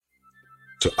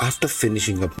So after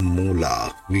finishing up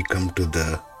Mula, we come to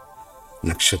the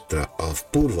Nakshatra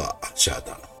of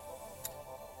Purvashada,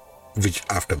 which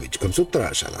comes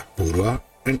Uttarashada. Purva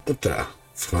and Uttara.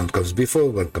 One comes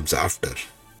before, one comes after.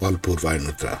 All Purva and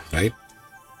Uttara, right?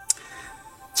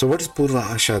 So what is Purva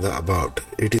Ashada about?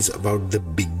 It is about the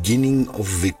beginning of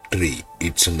victory.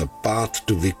 It's on the path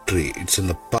to victory. It's on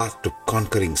the path to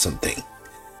conquering something.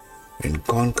 And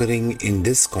conquering in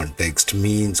this context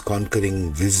means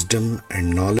conquering wisdom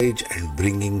and knowledge and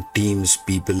bringing teams,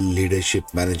 people,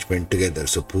 leadership, management together.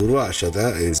 So Purva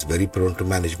Ashada is very prone to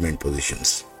management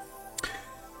positions.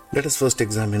 Let us first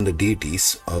examine the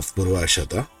deities of Purva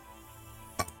Ashada,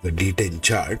 the D10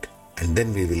 chart, and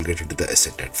then we will get into the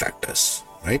ascendant factors,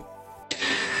 right?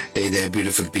 Hey there,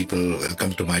 beautiful people.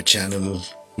 Welcome to my channel,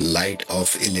 Light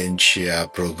of Ilentia,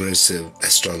 Progressive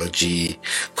Astrology,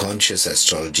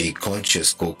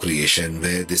 Conscious Co-Creation,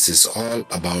 where this is all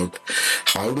about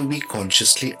how do we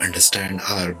consciously understand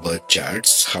our birth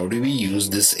charts, how do we use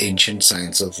this ancient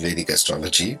science of Vedic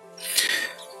astrology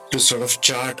to sort of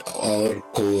chart our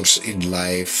course in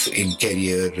life, in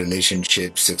career,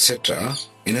 relationships, etc.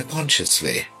 in a conscious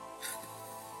way,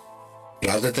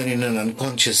 rather than in an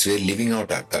unconscious way, living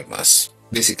out our karmas.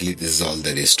 Basically, this is all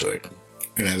there is to it.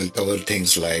 And I will cover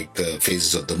things like the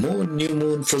phases of the moon, new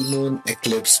moon, full moon,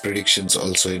 eclipse, predictions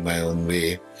also in my own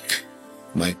way.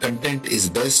 My content is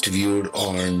best viewed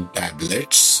on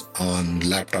tablets, on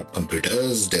laptop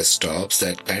computers, desktops,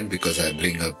 that kind, because I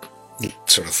bring up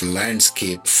sort of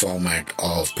landscape format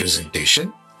of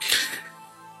presentation,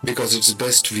 because it's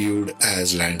best viewed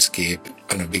as landscape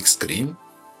on a big screen,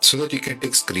 so that you can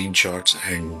take screenshots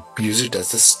and use it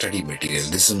as a study material.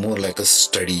 This is more like a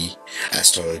study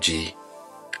astrology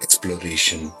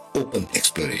exploration, open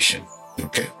exploration.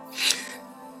 Okay.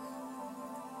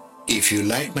 If you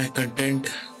like my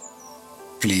content,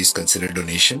 please consider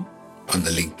donation on the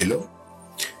link below.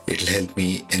 It'll help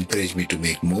me, encourage me to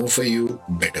make more for you,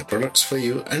 better products for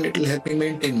you, and it'll help me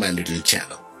maintain my little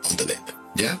channel on the web.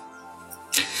 Yeah.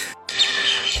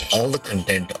 All the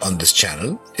content on this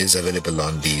channel is available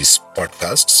on these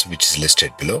podcasts, which is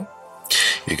listed below.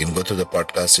 You can go through the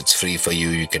podcast. It's free for you.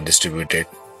 You can distribute it.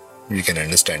 You can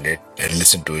understand it and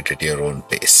listen to it at your own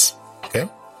pace. Okay.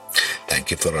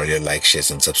 Thank you for all your likes,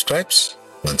 shares, and subscribes.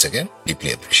 Once again,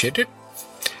 deeply appreciate it.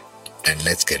 And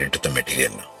let's get into the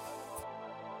material now.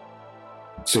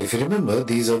 So if you remember,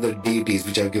 these are the deities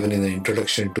which I've given in the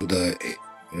introduction to the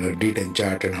D10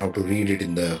 chart and how to read it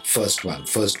in the first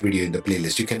video in the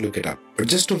playlist. You can look it up. But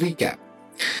just to recap,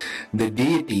 the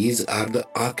deities are the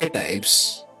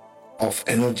archetypes of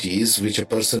energies which a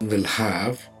person will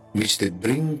have, which they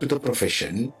bring to the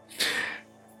profession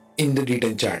in the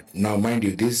D10 chart. Now, mind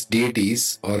you, these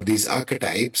deities or these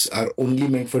archetypes are only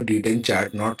meant for D10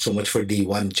 chart, not so much for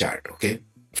D1 chart, okay?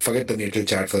 Forget the natal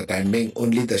chart for the time being,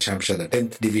 only the Shamsha, the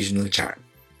 10th divisional chart.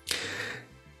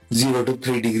 0 to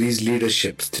 3 degrees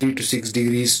leadership, 3 to 6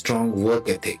 degrees strong work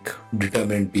ethic,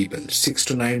 determined people, 6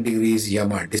 to 9 degrees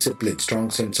Yama, discipline, strong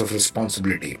sense of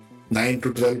responsibility, 9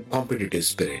 to 12 competitive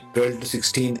spirit, 12 to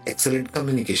 16 excellent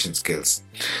communication skills.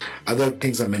 Other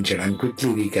things I mentioned, I'm quickly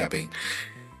recapping.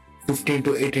 15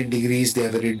 to 18 degrees, they are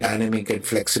very dynamic and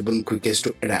flexible, quickest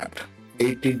to adapt.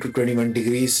 18 to 21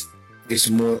 degrees, it's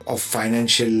more of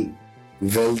financial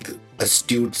wealth,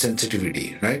 astute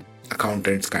sensitivity, right?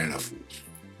 Accountants kind of.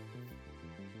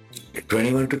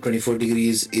 21 to 24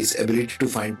 degrees is ability to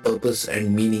find purpose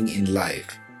and meaning in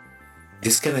life.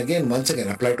 This can once again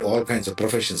apply to all kinds of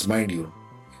professions, mind you.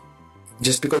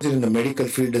 Just because you're in the medical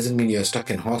field doesn't mean you're stuck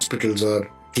in hospitals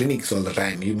or clinics all the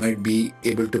time. You might be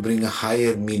able to bring a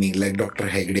higher meaning, like Dr.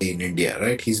 Hegde in India,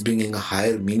 right? He's bringing a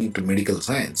higher meaning to medical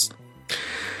science.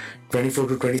 24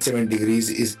 to 27 degrees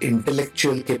is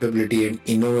intellectual capability and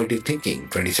innovative thinking.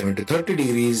 27 to 30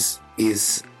 degrees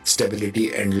is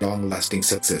stability and long-lasting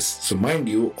success. So mind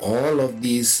you, all of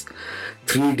these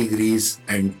 3 degrees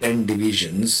and 10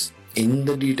 divisions in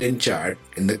the D10 chart,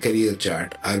 in the career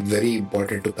chart, are very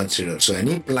important to consider. So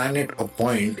any planet or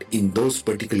point in those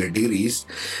particular degrees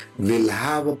will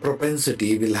have a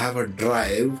propensity, will have a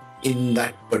drive in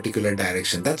that particular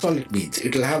direction. That's all it means.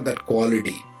 It will have that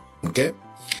quality. Okay?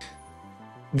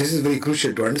 This is very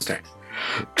crucial to understand.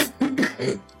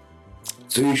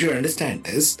 So you should understand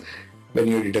this when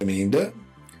you're determining the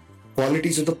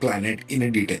qualities of the planet in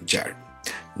a D10 chart.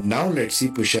 Now let's see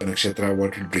Pusha Nakshatra,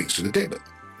 what it brings to the table.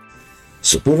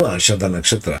 So Purvashada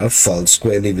Nakshatra falls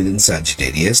squarely within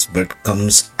Sagittarius but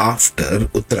comes after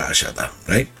Uttarashada,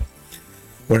 right?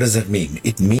 What does that mean?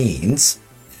 It means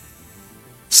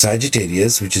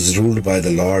Sagittarius, which is ruled by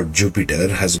the Lord Jupiter,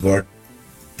 has got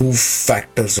 2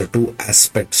 factors or 2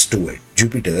 aspects to it.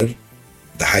 Jupiter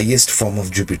The highest form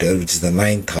of Jupiter, which is the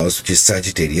ninth house, which is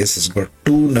Sagittarius, has got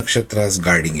two nakshatras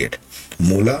guarding it,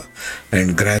 Mula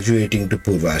and graduating to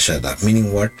Purvashada.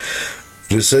 Meaning what?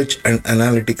 Research and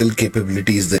analytical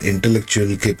capabilities, the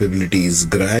intellectual capabilities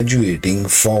graduating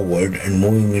forward and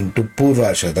moving into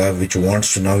Purvashada, which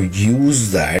wants to now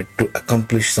use that to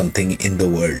accomplish something in the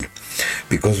world.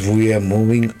 Because we are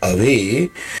moving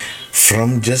away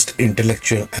from just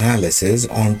intellectual analysis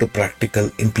onto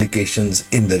practical implications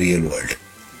in the real world.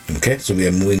 Okay, so we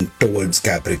are moving towards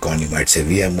Capricorn, you might say.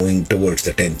 We are moving towards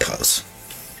the 10th house.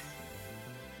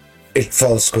 It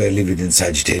falls squarely within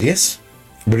Sagittarius,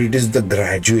 but it is the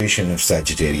graduation of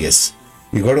Sagittarius.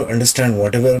 You got to understand,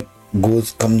 whatever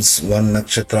comes one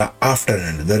nakshatra after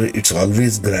another, it's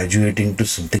always graduating to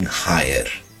something higher.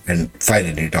 And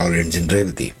finally, it all ends in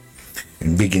Revati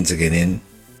and begins again in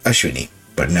Ashwini.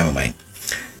 But never mind.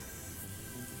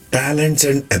 Talents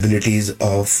and abilities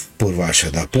of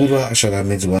Purvashada. Purvashada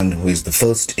means one who is the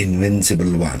first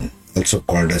invincible one, also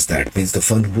called as that. Means the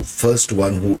first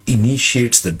one who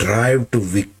initiates the drive to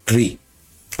victory,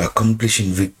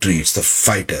 accomplishing victory. It's the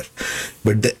fighter.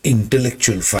 But the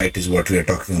intellectual fight is what we are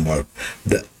talking about.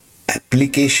 The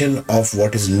application of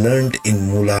what is learned in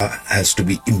Mula has to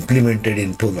be implemented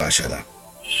in Purvashada.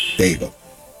 There you go.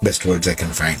 Best words I can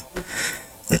find.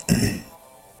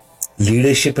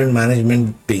 Leadership and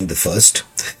management being the first.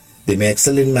 They may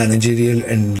excel in managerial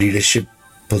and leadership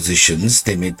positions.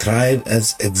 They may thrive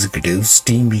as executives,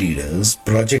 team leaders,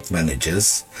 project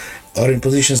managers, or in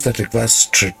positions that require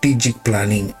strategic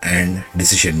planning and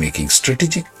decision making.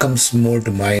 Strategic comes more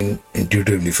to mind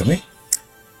intuitively for me.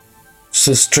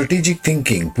 So strategic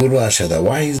thinking, Purvashada.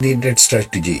 Why is needed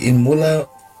strategy? In Mula,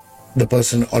 the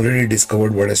person already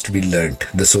discovered what has to be learned.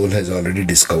 The soul has already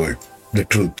discovered the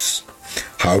truths.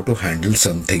 How to handle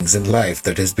some things in life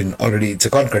that has been already, it's a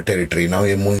conquered territory. Now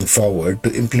you're moving forward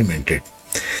to implement it.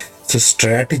 So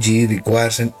strategy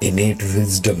requires an innate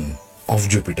wisdom of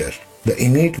Jupiter. The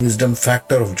innate wisdom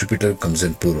factor of Jupiter comes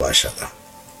in Purvashada.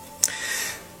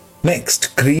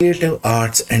 Next, creative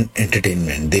arts and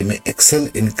entertainment. They may excel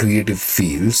in creative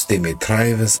fields. They may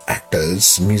thrive as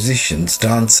actors, musicians,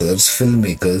 dancers,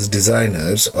 filmmakers,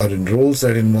 designers, or in roles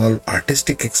that involve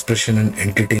artistic expression and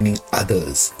entertaining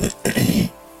others.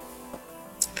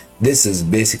 This is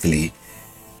basically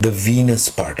the Venus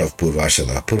part of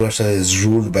Purvashada. Purvashada is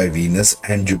ruled by Venus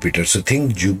and Jupiter. So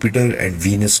think Jupiter and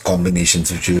Venus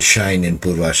combinations which will shine in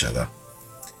Purvashada.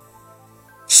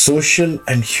 Social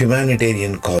and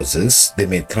humanitarian causes. They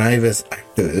may thrive as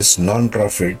activists,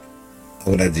 non-profit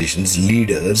organizations,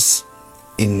 leaders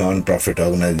in non-profit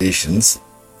organizations,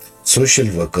 social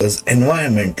workers,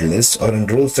 environmentalists, or in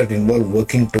roles that involve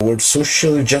working towards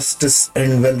social justice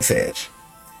and welfare.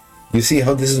 You see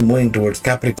how this is moving towards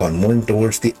Capricorn, moving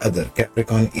towards the other.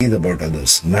 Capricorn is about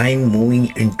others. 9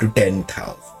 moving into 10th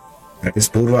house. That is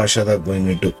Purvashada going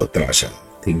into Uttarashada.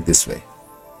 Think this way.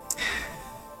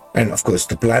 And of course,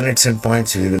 the planets and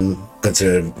points we will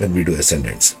consider when we do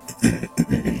ascendants.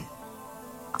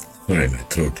 Sorry, my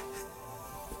throat.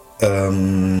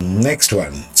 Next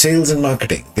one, sales and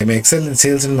marketing. They may excel in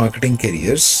sales and marketing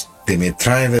careers. They may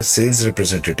thrive as sales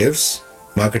representatives,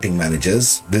 marketing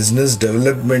managers, business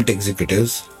development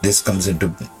executives. This comes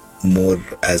into more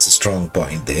as a strong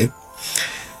point there.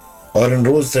 Or in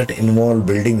roles that involve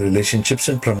building relationships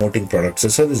and promoting products or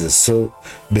services. So,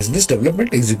 business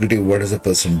development executive, what does a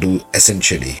person do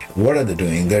essentially? What are they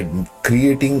doing? They're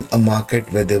creating a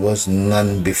market where there was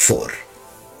none before,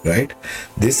 right?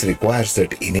 This requires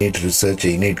that innate research,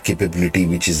 innate capability,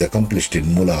 which is accomplished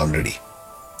in Mula already.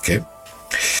 Okay.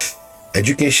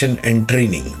 Education and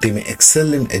training. They may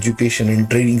excel in education and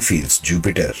training fields,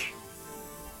 Jupiter.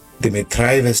 They may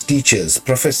thrive as teachers,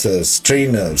 professors,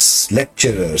 trainers,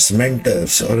 lecturers,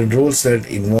 mentors, or in roles that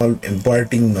involve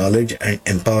imparting knowledge and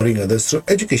empowering others through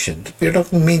education. We are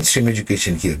talking mainstream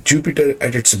education here. Jupiter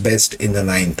at its best in the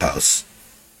 9th house.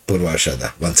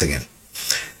 Purvashada, once again.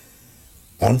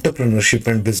 Entrepreneurship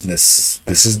and business.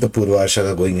 This is the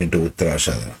Purvashada going into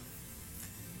Uttarashada.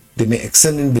 They may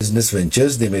excel in business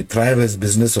ventures. They may thrive as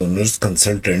business owners,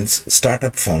 consultants,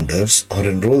 startup founders, or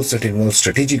in roles that involve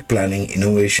strategic planning,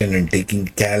 innovation, and taking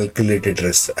calculated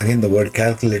risks. Again, the word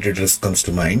calculated risk comes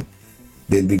to mind.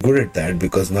 They'll be good at that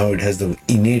because now it has the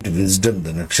innate wisdom.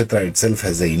 The nakshatra itself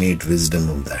has the innate wisdom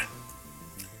of that.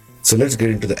 So let's get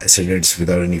into the ascendants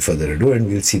without any further ado, and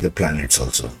we'll see the planets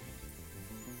also.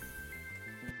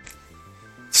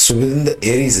 So within the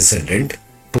Aries ascendant,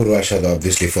 Purvashada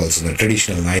obviously falls in the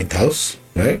traditional 9th house,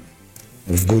 right?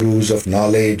 Of gurus, of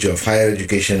knowledge, of higher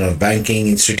education, of banking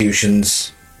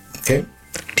institutions, okay?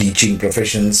 Teaching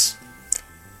professions.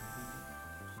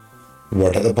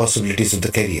 What are the possibilities of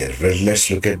the career? Well, let's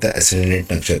look at the ascendant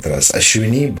nakshatras.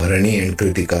 Ashwini, Bharani, and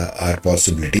Kritika are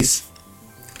possibilities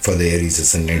for the Aries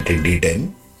ascendant in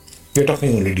D10. We're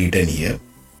talking only D10 here.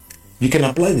 You can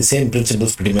apply the same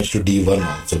principles pretty much to D1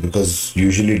 also, because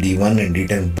usually D1 and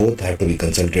D10 both have to be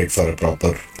consulted for a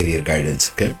proper career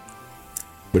guidance, okay?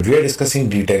 But we are discussing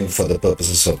D10 for the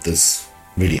purposes of this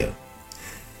video.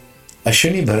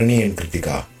 Ashwini, Bharani, and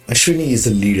Kritika. Ashwini is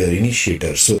a leader,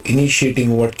 initiator. So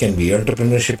initiating what can be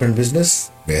entrepreneurship and business,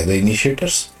 they are the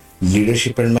initiators.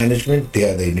 Leadership and management, they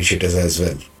are the initiators as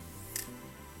well.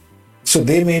 So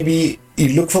they may be, you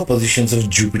look for positions of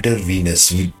Jupiter,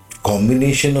 Venus.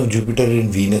 Combination of Jupiter and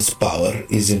Venus power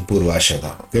is in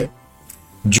Purvashada, okay?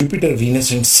 Jupiter,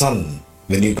 Venus, and Sun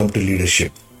when you come to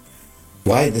leadership.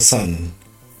 Why the Sun?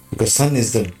 Because Sun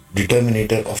is the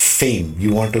determinator of fame.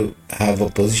 You want to have a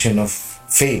position of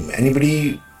fame.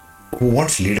 Anybody who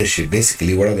wants leadership,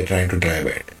 basically, what are they trying to drive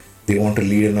at? They want to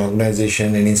lead an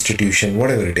organization, an institution,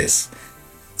 whatever it is.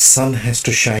 Sun has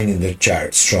to shine in the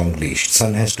chart strongly.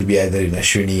 Sun has to be either in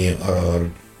Ashwini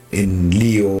or in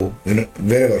Leo,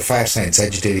 wherever, fire sign,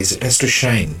 Sagittarius, it has to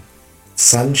shine.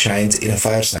 Sun shines in a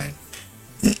fire sign.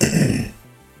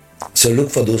 So look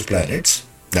for those planets.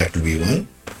 That will be one.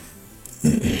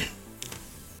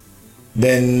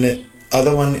 Then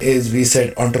other one is, we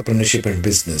said, entrepreneurship and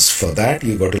business. For that,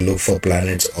 you got to look for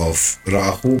planets of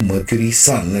Rahu, Mercury,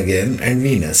 Sun again, and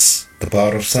Venus. The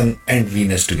power of Sun and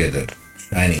Venus together,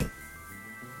 shining.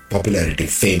 Popularity,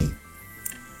 fame.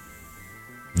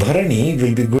 Bharani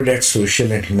will be good at social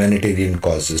and humanitarian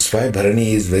causes. Why?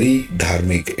 Bharani is very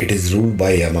dharmic. It is ruled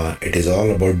by Yama. It is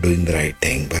all about doing the right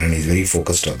thing. Bharani is very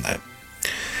focused on that.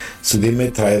 So they may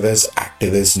thrive as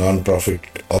activists, non-profit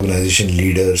organization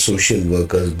leaders, social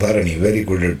workers. Bharani, very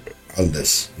good at all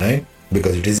this, right?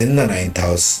 Because it is in the 9th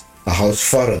house, a house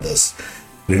for others.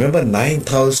 Remember, 9th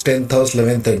house, 10th house,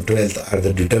 11th and 12th are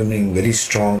the determining very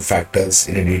strong factors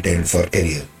in a detail for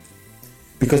career.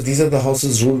 Because these are the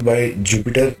houses ruled by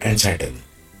Jupiter and Saturn.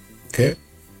 Okay?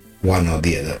 One or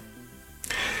the other.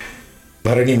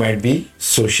 Bharani might be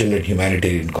social and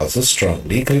humanitarian causes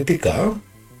strongly. Kritika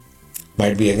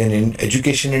might be again in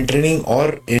education and training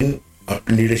or in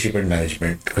leadership and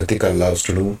management. Kritika loves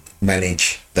to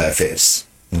manage the affairs.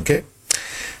 Okay?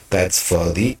 That's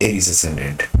for the Aries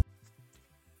ascendant.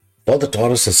 For the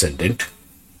Taurus ascendant,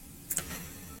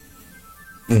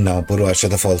 now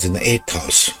Purvashada falls in the 8th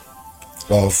house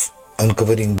of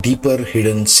uncovering deeper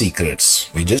hidden secrets.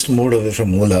 We just moved away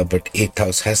from Moola, but 8th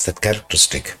house has that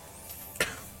characteristic.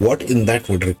 What in that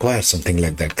would require something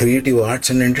like that? Creative arts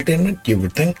and entertainment, you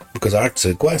would think, because arts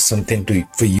requires something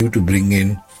for you to bring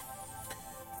in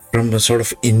from a sort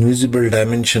of invisible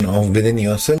dimension of within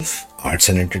yourself. Arts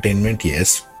and entertainment,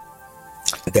 yes.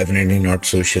 Definitely not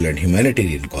social and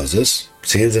humanitarian causes.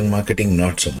 Sales and marketing,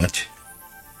 not so much.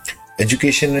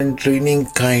 Education and training,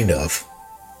 kind of.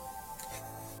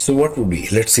 So what would be?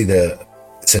 Let's see the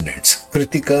ascendants.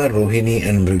 Kritika, Rohini,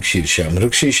 and Mrigshirsha.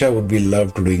 Mrigshirsha would be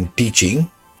loved to doing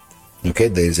teaching. Okay,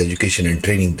 there is education and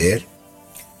training there.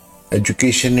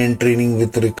 Education and training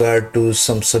with regard to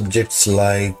some subjects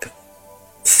like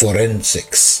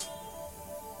forensics.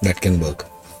 That can work.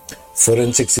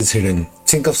 Forensics is hidden.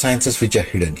 Think of sciences which are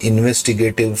hidden.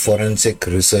 Investigative, forensic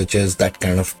researchers, that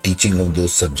kind of teaching of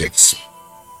those subjects.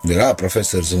 There are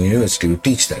professors in university who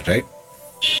teach that, right?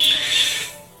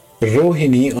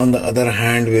 Rohini, on the other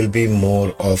hand, will be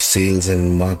more of sales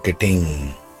and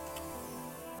marketing.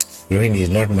 Rohini is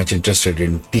not much interested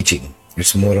in teaching.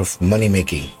 It's more of money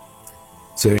making.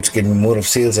 So it's getting more of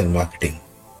sales and marketing.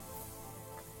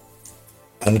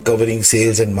 Uncovering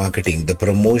sales and marketing, the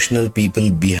promotional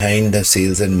people behind the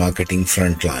sales and marketing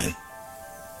front line.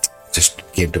 Just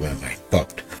came to my mind,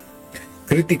 popped.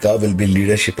 Kritika will be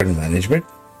leadership and management.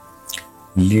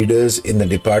 Leaders in the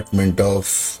department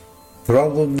of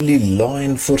probably law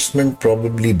enforcement,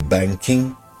 probably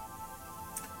banking.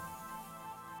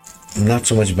 Not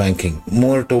so much banking,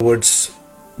 more towards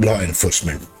law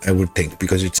enforcement, I would think,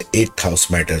 because it's 8th house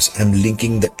matters. I'm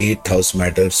linking the 8th house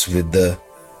matters with the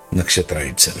Nakshatra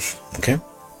itself. Okay?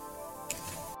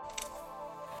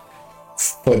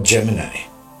 For Gemini,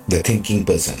 the thinking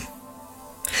person,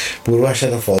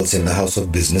 Purvashada falls in the house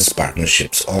of business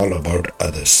partnerships, all about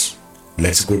others.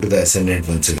 Let's go to the ascendant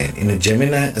once again. In a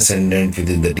Gemini ascendant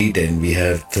within the D10, we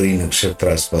have 3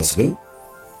 nakshatras possible.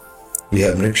 We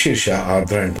have Mrigshirsha,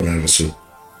 Ardra, and Punarvasu.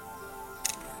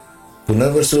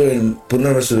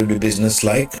 Punarvasu will be business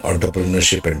like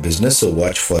entrepreneurship and business. So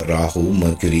watch for Rahu,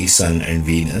 Mercury, Sun, and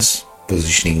Venus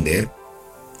positioning there.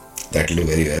 That will do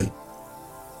very well.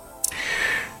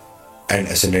 And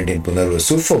ascendant in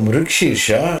Punarvasu. For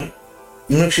Mrigshirsha,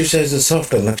 Nakshatra is a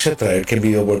softer nakshatra. It can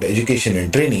be about education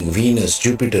and training. Venus,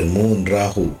 Jupiter, Moon,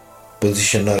 Rahu,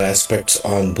 position or aspects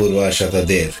on Purvashada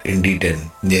there in D10.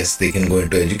 Yes, they can go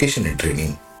into education and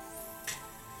training.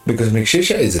 Because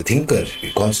Nakshatra is a thinker,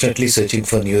 constantly searching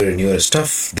for newer and newer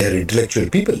stuff. They are intellectual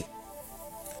people.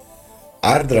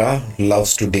 Ardra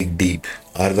loves to dig deep.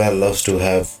 Ardra loves to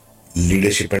have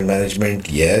leadership and management.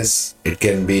 Yes, it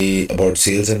can be about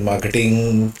sales and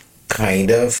marketing,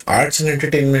 kind of. Arts and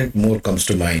entertainment more comes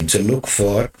to mind. So look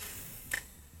for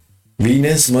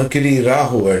Venus, Mercury,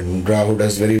 Rahu, and Rahu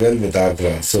does very well with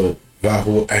Ardra. So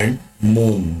Rahu and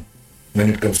Moon when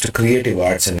it comes to creative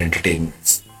arts and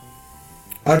entertainments.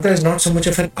 Ardra is not so much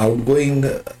of an outgoing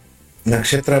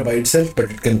nakshatra by itself,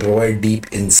 but it can provide deep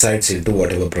insights into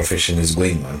whatever profession is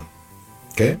going on.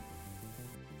 Okay.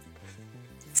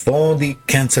 For the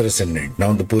Cancer ascendant,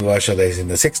 now the Purvashada is in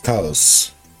the 6th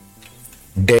house.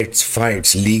 Debts,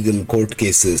 fights, legal court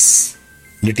cases,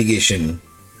 litigation,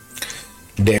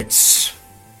 debts.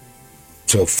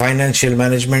 So financial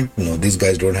management, no, these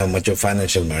guys don't have much of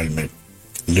financial management.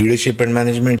 Leadership and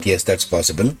management, yes, that's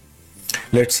possible.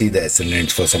 Let's see the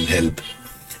ascendants for some help.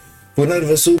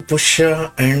 Punarvasu,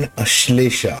 Pushya and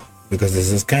Ashlesha, because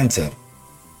this is Cancer.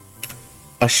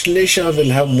 Ashlesha will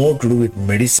have more to do with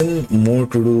medicine, more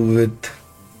to do with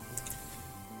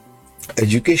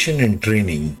education and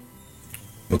training.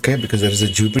 Okay, because there is a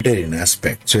Jupiterian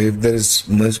aspect. So if there is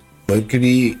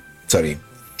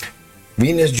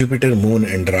Venus, Jupiter, Moon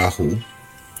and Rahu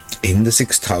in the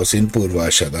 6th house in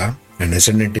Purvashada and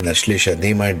ascendant in Ashlesha,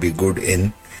 they might be good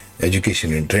in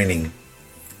education and training.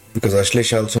 Because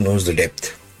Ashlesha also knows the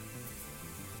depth.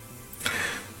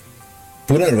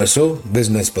 Punarvasu,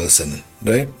 business person,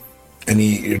 right?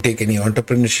 Take any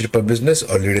entrepreneurship or business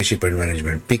or leadership and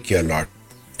management. Pick your lot.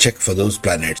 Check for those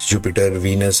planets. Jupiter,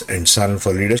 Venus and Sun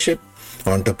for leadership.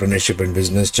 Entrepreneurship and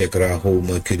business, check Rahu,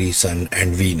 Mercury, Sun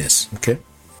and Venus. Okay.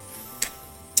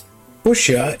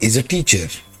 Pushya is a teacher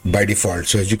by default,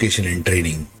 so education and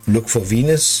training. Look for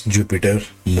Venus, Jupiter,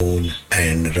 Moon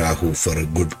and Rahu for a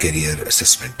good career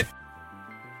assessment.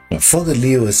 Now for the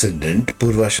Leo ascendant,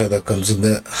 Purvashada comes in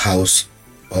the house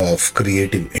of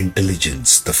creative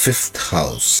intelligence, the 5th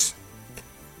house.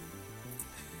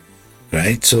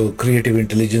 Right? So creative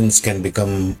intelligence can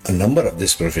become a number of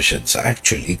these professions.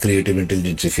 Actually, creative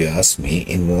intelligence, if you ask me,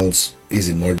 is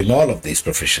involved in all of these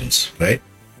professions, right?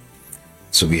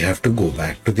 So we have to go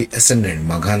back to the ascendant,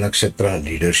 Magha Nakshatra,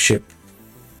 leadership.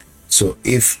 So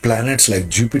if planets like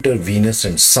Jupiter, Venus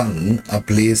and Sun are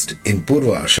placed in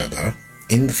Purvashada,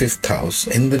 in the 5th house,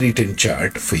 in the written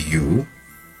chart for you,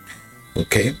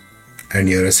 okay, and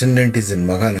your ascendant is in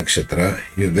Magha Nakshatra,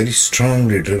 you're very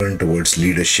strongly driven towards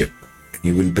leadership.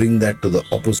 You will bring that to the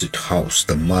opposite house,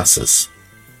 the masses,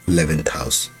 11th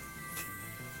house.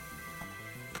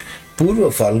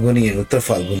 Purva Falguni and Uttar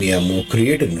Falguni are more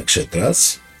creative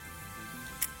nakshatras.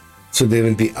 So there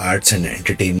will be arts and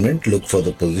entertainment. Look for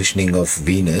the positioning of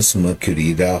Venus,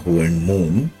 Mercury, Rahu and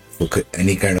Moon. For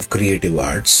any kind of creative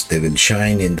arts, they will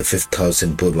shine in the 5th house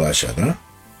in Purvashada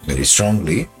very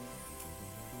strongly.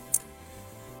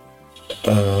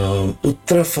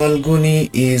 Uttara Falguni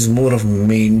is more of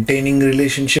maintaining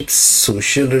relationships,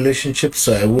 social relationships.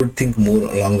 So I would think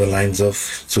more along the lines of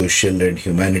social and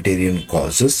humanitarian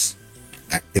causes,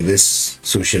 activists,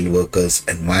 social workers,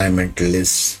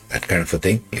 environmentalists, that kind of a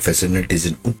thing. If ascendant is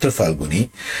in Uttara Falguni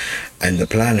and the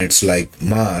planets like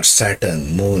Mars,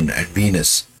 Saturn, Moon and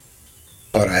Venus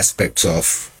or aspects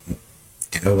of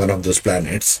one of those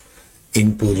planets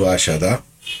in Purvashada,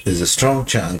 there's a strong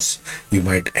chance you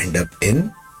might end up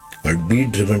in or be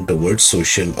driven towards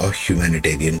social or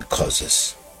humanitarian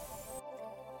causes.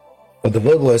 For the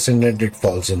Virgo ascendant, it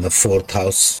falls in the 4th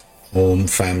house, home,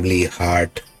 family,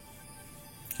 heart,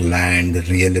 land,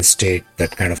 real estate,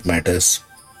 that kind of matters.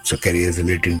 So careers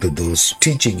relating to those,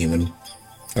 teaching even.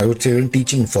 I would say even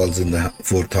teaching falls in the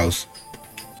 4th house.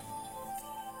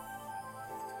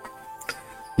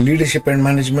 Leadership and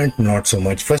management, not so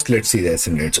much. First, let's see the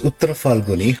ascendants. Uttara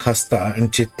Falguni, Hasta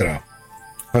and Chitra.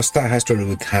 Hasta has to do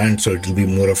with hands, so it will be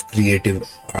more of creative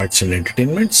arts and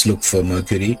entertainments. Look for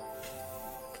Mercury,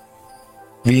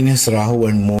 Venus, Rahu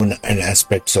and Moon and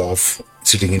aspects of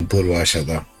sitting in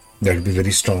Purvashada. That will be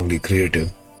very strongly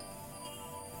creative.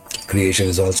 Creation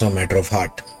is also a matter of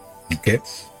heart. Okay.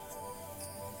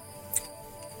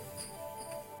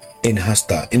 In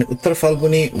Hasta. In Uttara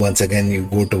Falguni, once again, you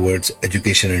go towards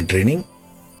education and training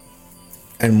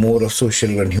and more of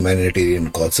social and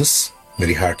humanitarian causes,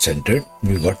 very heart-centered.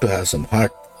 You've got to have some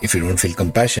heart if you don't feel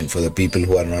compassion for the people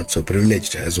who are not so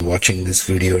privileged as watching this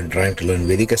video and trying to learn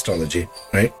Vedic astrology,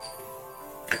 right?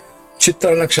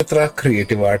 Chitra Nakshatra,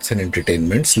 creative arts and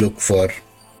entertainments. Look for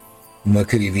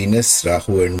Mercury, Venus,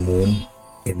 Rahu and Moon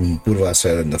in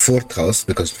Purvashada in the 4th house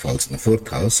because it falls in the 4th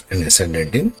house and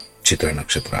ascendant in Chitra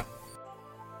Nakshatra.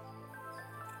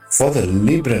 For the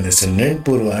Libran ascendant,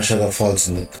 Purvashada falls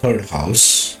in the 3rd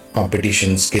house.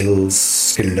 Competition, skills,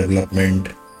 skill development,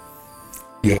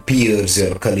 your peers,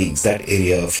 your colleagues, that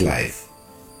area of life.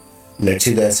 Let's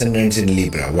see the ascendants in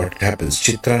Libra. What happens?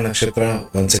 Chitra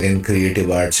Nakshatra, once again,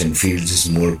 creative arts and fields is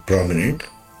more prominent.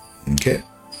 Okay.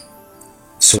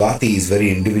 Swati is very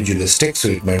individualistic, so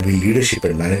it might be leadership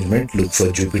and management. Look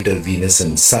for Jupiter, Venus,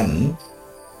 and Sun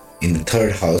in the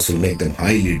 3rd house will make them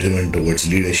highly driven towards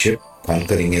leadership,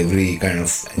 conquering every kind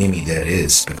of enemy there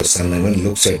is, because Sun even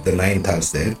looks at the 9th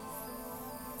house there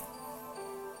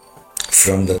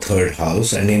from the 3rd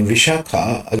house. And in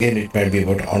Vishakha, again, it might be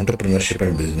about entrepreneurship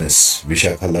and business.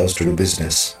 Vishakha loves to do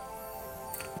business.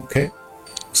 Okay,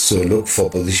 so look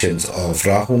for positions of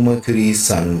Rahu, Mercury,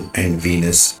 Sun, and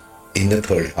Venus in the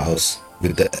 3rd house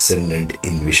with the ascendant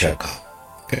in Vishakha.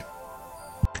 Okay.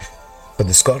 For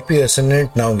the Scorpio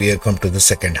ascendant, now we have come to the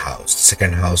 2nd house.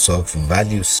 2nd house of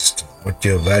value system. What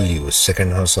your values?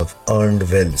 2nd house of earned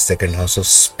wealth. 2nd house of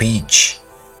speech.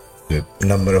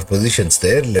 Number of positions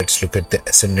there. Let's look at the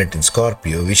ascendant in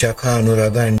Scorpio. Vishakha,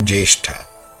 Anuradha and Jyeshtha.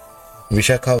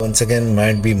 Vishakha once again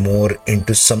might be more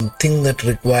into something that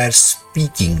requires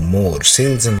speaking more.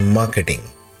 Sales and marketing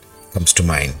comes to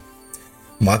mind.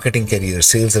 Marketing career,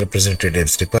 sales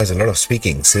representatives requires a lot of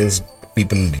speaking. Sales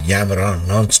people yam around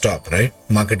non-stop, right?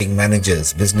 Marketing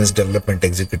managers, business development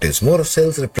executives, more of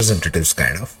sales representatives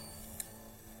kind of.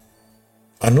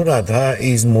 Anuradha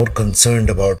is more concerned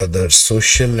about other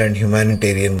social and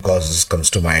humanitarian causes comes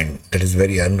to mind. That is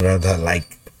very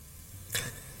Anuradha-like.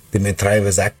 They may thrive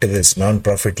as activists,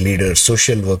 non-profit leaders,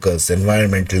 social workers,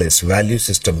 environmentalists, value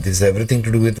system. This has everything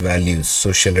to do with values,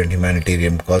 social and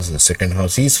humanitarian causes. 2nd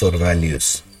house is for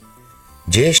values.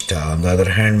 Jyeshtha, on the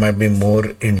other hand, might be more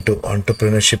into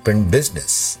entrepreneurship and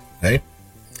business, right?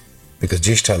 Because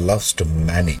Jyeshtha loves to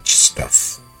manage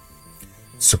stuff.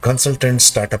 So consultants,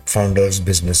 startup founders,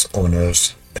 business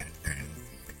owners, that kind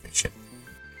of profession.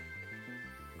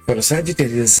 For a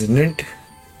Sagittarius ascendant,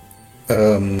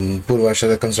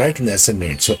 Purvashada comes right in the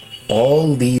ascendant. So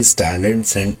all these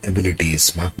talents and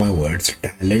abilities, mark my words,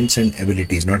 talents and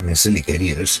abilities, not necessarily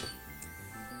careers.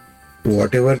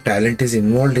 Whatever talent is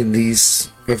involved in these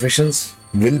professions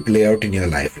will play out in your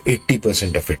life.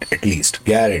 80% of it at least,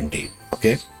 guaranteed.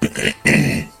 Okay.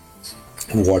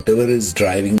 Whatever is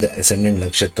driving the ascendant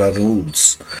nakshatra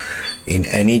rules in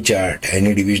any chart,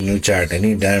 any divisional chart,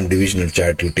 any damn divisional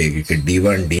chart you take, you get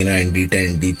D1, D9,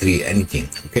 D10, D3, anything.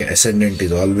 Okay, ascendant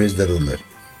is always the ruler.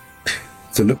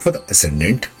 So look for the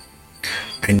ascendant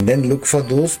and then look for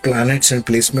those planets and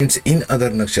placements in other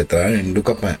nakshatra and look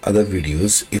up my other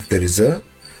videos if there is a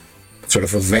sort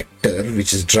of a vector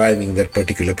which is driving that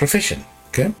particular profession.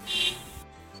 Okay.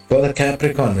 For the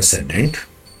Capricorn ascendant,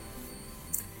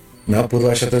 now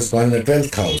Purvashada is gone in the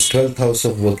 12th house. 12th house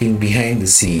of working behind the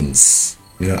scenes,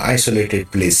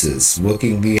 isolated places,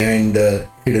 working behind the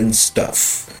hidden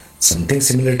stuff. Something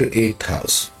similar to 8th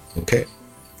house. Okay.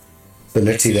 So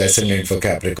let's see the ascendant for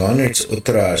Capricorn. It's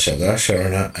Uttarashada,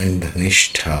 Sharana and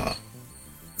Dhanishta.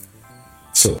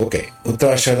 So, okay.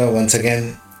 Uttarashada, once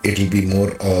again, it will be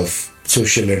more of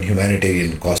social and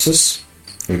humanitarian causes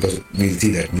because we'll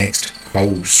see that next,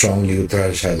 how strongly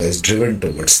Uttarashada is driven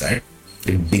towards that.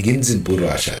 It begins in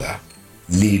Purvashada,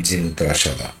 leads in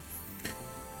Uttarashada.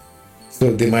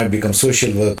 So they might become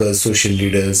social workers, social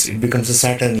leaders. It becomes a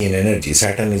Saturnian energy.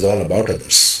 Saturn is all about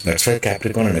others. That's why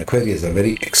Capricorn and Aquarius are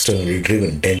very externally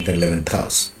driven, 10th and 11th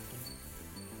house.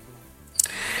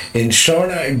 In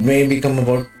Shravana, it may become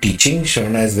about teaching.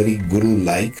 Shravana is very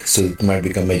guru-like, so it might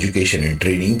become education and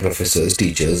training, professors,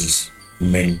 teachers,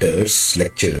 mentors,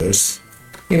 lecturers,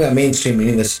 mainstream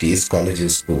universities,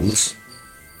 colleges, schools.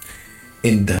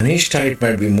 In Dhanishta, it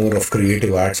might be more of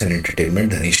creative arts and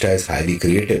entertainment. Dhanishta is highly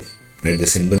creative, where the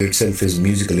symbol itself is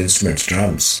musical instruments,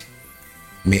 drums.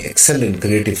 May excel in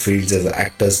creative fields as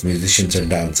actors, musicians and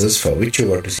dancers, for which you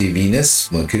want to see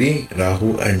Venus, Mercury,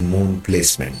 Rahu and Moon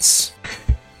placements.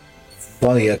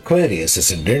 For the Aquarius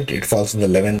ascendant, it falls in the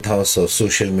 11th house of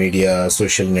social media,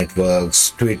 social networks,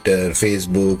 Twitter,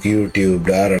 Facebook, YouTube,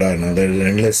 and there's an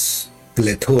endless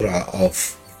plethora of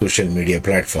social media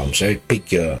platforms, right?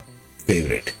 Pick your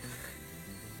favorite.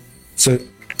 So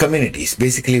communities,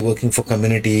 basically working for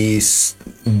communities,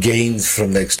 gains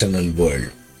from the external world.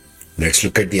 Let's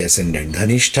look at the ascendant.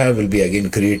 Dhanishta will be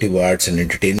again creative arts and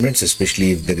entertainments,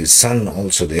 especially if there is sun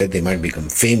also there. They might become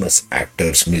famous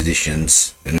actors,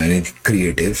 musicians, and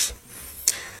creatives.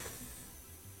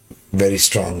 very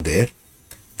strong there.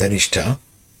 Dhanishta.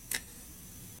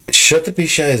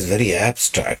 Shatapisha is very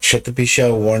abstract.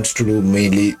 Shatapisha wants to do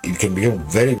mainly, you can become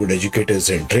very good educators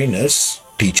and trainers,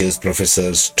 teachers,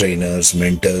 professors, trainers,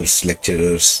 mentors,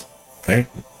 lecturers, right?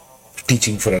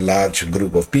 Teaching for a large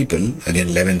group of people, again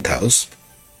 11th house.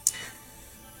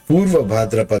 Purva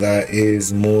Bhadrapada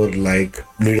is more like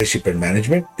leadership and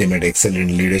management. They might excel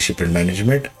in leadership and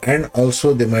management, and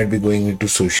also they might be going into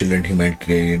social and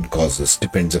humanitarian causes.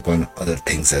 Depends upon other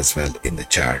things as well in the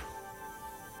chart.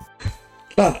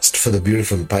 Last, for the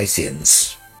beautiful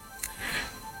Pisceans.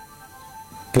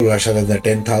 Purvashada in the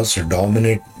 10th house,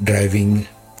 dominant driving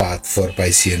path for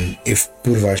Piscean if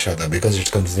Purvashada, because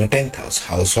it comes in the 10th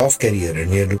house of career,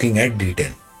 and we are looking at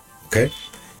D10. Okay?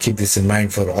 Keep this in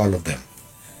mind for all of them.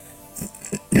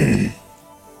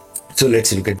 So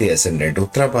let's look at the ascendant.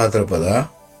 Uttara Bhadrapada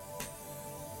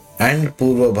and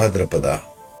Purva Bhadrapada,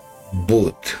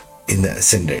 both in the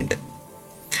ascendant,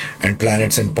 and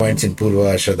planets and points in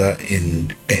Purvashada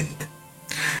in 10th,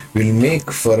 will make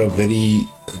for a very,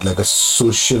 like a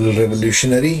social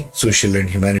revolutionary, social and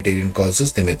humanitarian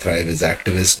causes. They may thrive as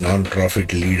activists,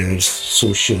 non-profit leaders,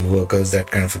 social workers,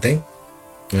 that kind of a thing,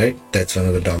 right? That's one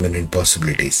of the dominant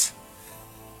possibilities.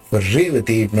 For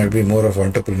Revati, it might be more of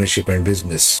entrepreneurship and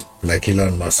business, like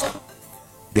Elon Musk.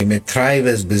 They may thrive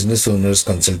as business owners,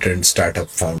 consultants, startup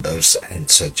founders, and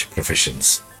such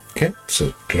professions. Okay,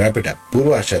 so to wrap it up,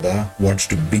 Purvashada wants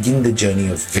to begin the journey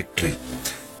of victory.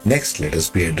 Next, let us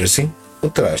be addressing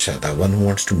Uttarashada, one who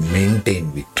wants to maintain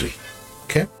victory.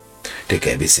 Okay, take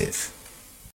care, be safe.